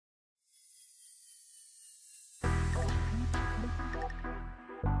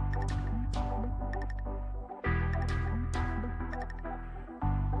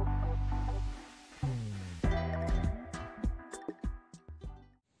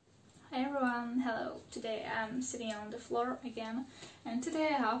Hi everyone, hello. Today I'm sitting on the floor again, and today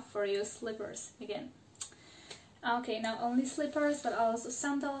I have for you slippers again. Okay, not only slippers but also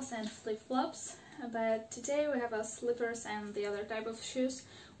sandals and flip-flops, but today we have slippers and the other type of shoes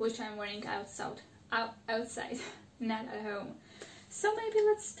which I'm wearing outside, not at home. So maybe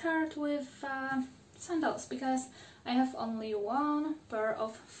let's start with sandals, because I have only one pair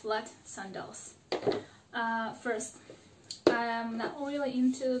of flat sandals. First, I'm not really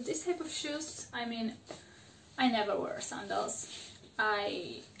into this type of shoes. I mean, I never wear sandals.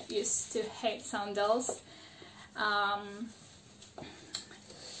 I used to hate sandals.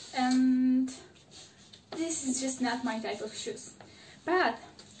 And this is just not my type of shoes. But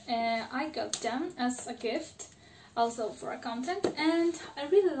I got them as a gift, also for a content, and I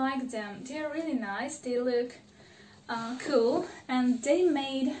really like them. They are really nice, they look cool, and they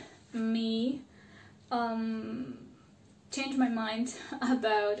made me change my mind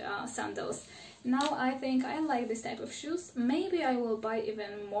about sandals. Now I think I like this type of shoes. Maybe I will buy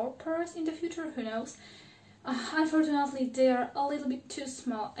even more pairs in the future, who knows. Unfortunately, they are a little bit too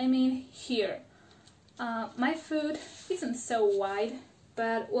small. I mean, here. My foot isn't so wide,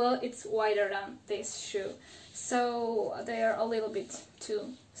 but well, it's wider than this shoe. So they are a little bit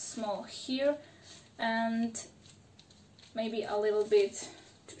too small here, and maybe a little bit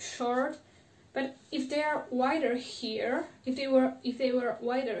too short. But if they are wider here, if they were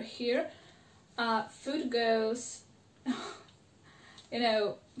wider here, foot goes,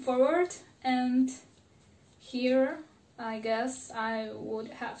 forward, and here I guess I would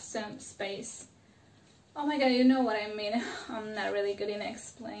have some space. Oh my god, you know what I mean. I'm not really good in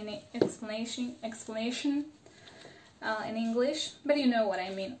explanation in English, but you know what I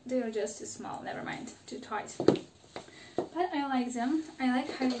mean. They're just too small, never mind, too tight. But I like them. I like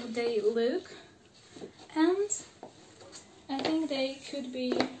how they look, and I think they could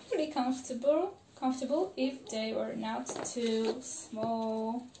be pretty comfortable if they were not too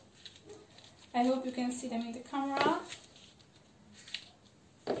small. I hope you can see them in the camera.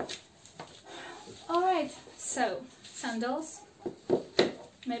 Alright, so sandals.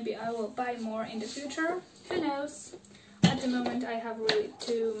 Maybe I will buy more in the future, who knows. At the moment I have really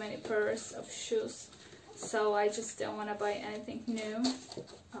too many pairs of shoes, so I just don't want to buy anything new.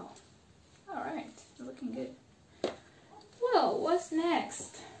 Oh, alright, looking good. Well, what's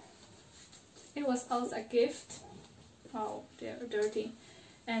next? It was also a gift. Oh, they're dirty.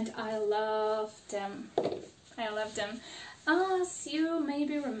 And I love them. I love them. As you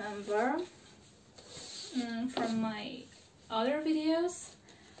maybe remember from my other videos,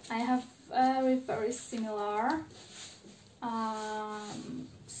 I have very similar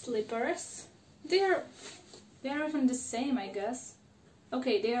slippers. They're even the same, I guess.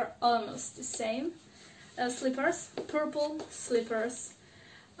 Okay, they are almost the same. Slippers, purple slippers,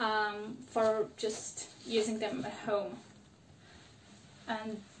 for just using them at home.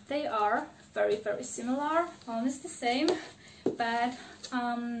 And they are very similar, almost the same, but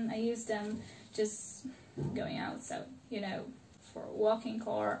I use them just going out, so for walking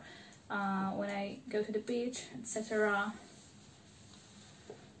or when I go to the beach, etc.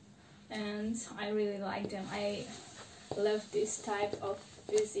 And I really like them. I love this type of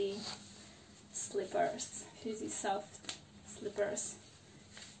fuzzy slippers, fuzzy soft slippers.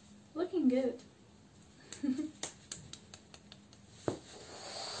 Looking good.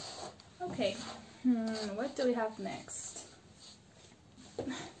 Okay, what do we have next?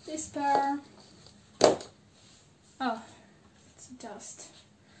 This pair. Oh, it's dust.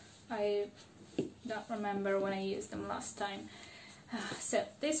 I don't remember when I used them last time. So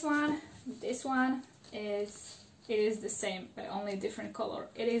this one is the same, but only different color.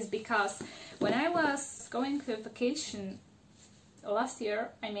 It is because when I was going to vacation last year,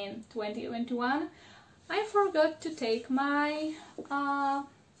 I mean 2021, I forgot to take my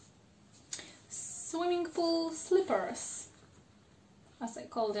swimming pool slippers, as I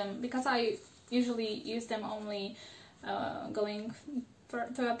call them, because I usually use them only going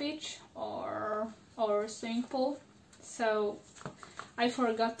to a beach or swimming pool. So I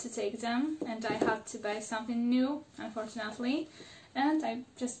forgot to take them, and I had to buy something new, unfortunately, and I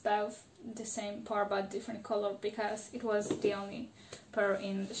just bought the same pair but different color because it was the only pair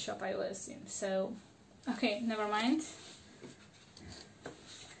in the shop I was in. So okay, never mind.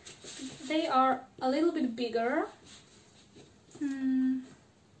 They are a little bit bigger.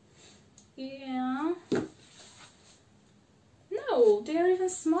 Yeah. No, they are even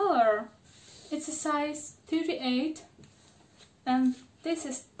smaller. It's a size 38 and this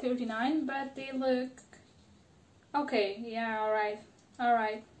is 39, but they look okay. Yeah,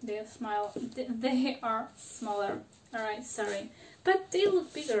 alright, they are smaller. Alright, sorry. But they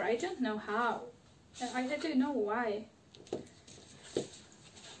look bigger. I don't know how. I don't know why.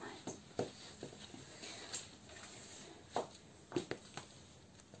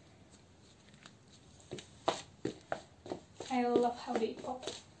 I love how they pop.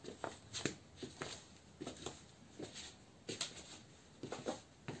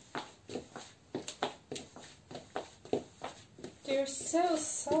 They're so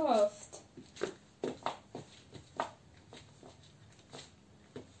soft.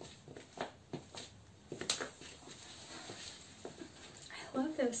 I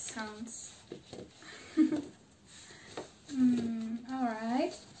love those sounds.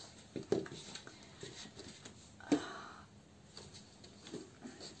 Alright.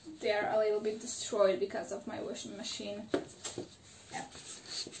 They are a little bit destroyed because of my washing machine. Yeah.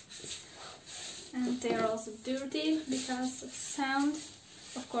 And they are also dirty because of sound.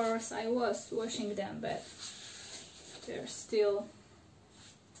 Of course, I was washing them, but they're still...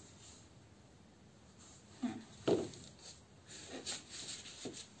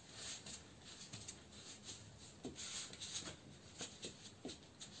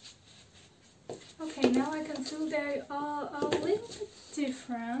 Okay, now I can feel they are a little bit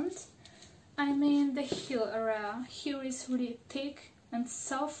different. I mean, the heel area here is really thick and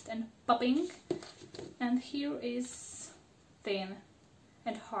soft and popping, and here is thin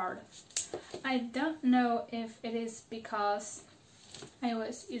and hard. I don't know if it is because I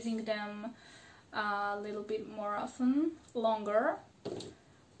was using them a little bit more often, longer,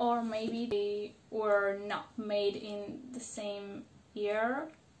 or maybe they were not made in the same year,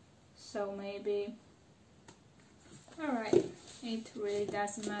 so maybe... Alright, it really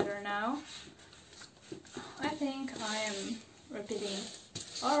doesn't matter now. I think I am repeating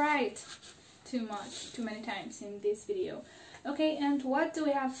alright too many times in this video. Okay, and what do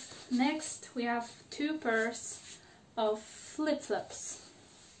we have next? We have two pairs of flip-flops.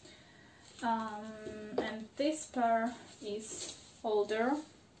 And this pair is older.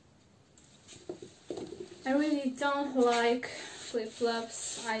 I really don't like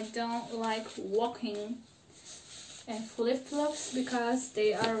flip-flops. I don't like walking in flip-flops because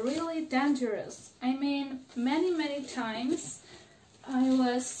they are really dangerous. I mean, many times I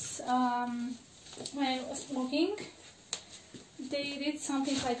was when I was walking, they did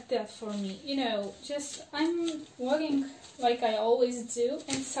something like that for me. You know, just I'm walking like I always do,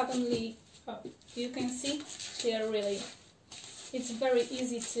 and suddenly, you can see, they are really... It's very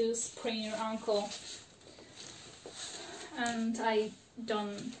easy to sprain your ankle, and I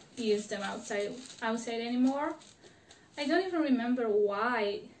don't use them outside anymore. I don't even remember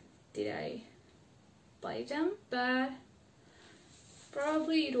why did I buy them, but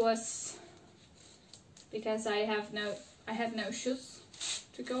probably it was because I had no shoes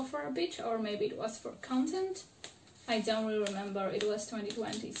to go for a beach, or maybe it was for content. I don't really remember. It was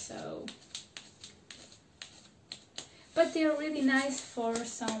 2020, so... But they're really nice for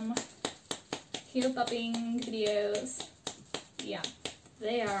some heel popping videos. Yeah,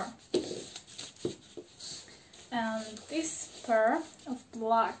 they are. And this pair of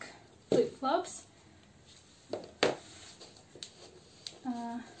black flip-flops,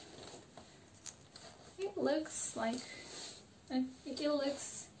 it looks like... It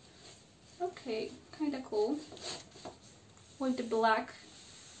looks okay, kind of cool, with the black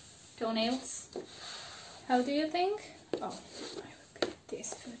toenails. How do you think? Oh, I look at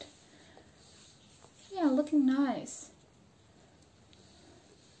this foot. Yeah, looking nice.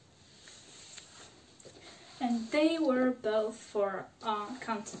 And they were both for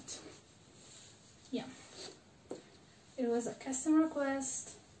content. Yeah. It was a custom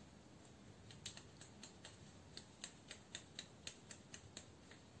request.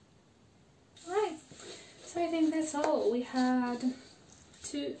 Alright, so I think that's all. We had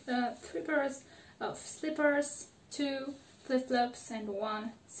three pairs of slippers, 2 flip-flops and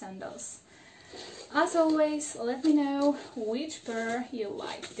 1 sandals. As always, let me know which pair you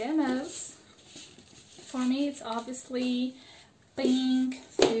like the most. For me, it's obviously pink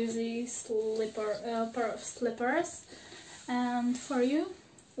fuzzy pair of slippers. And for you,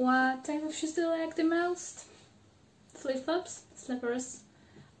 what type of shoes do you like the most? Flip-flops, slippers,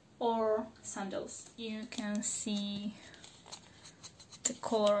 or sandals? You can see the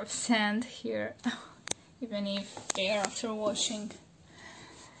color of sand here, even if they are after washing.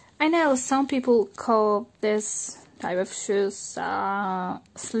 I know some people call this type of shoes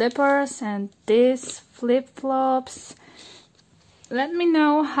slippers and this flip-flops. Let me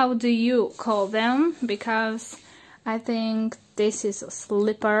know how do you call them, because I think this is a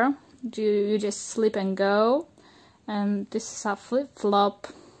slipper, you just slip and go, and this is a flip-flop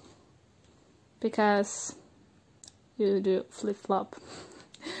because you do flip-flop.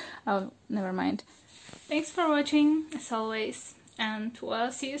 Oh, never mind. Thanks for watching, as always, and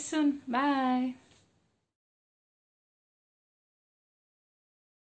we'll see you soon. Bye!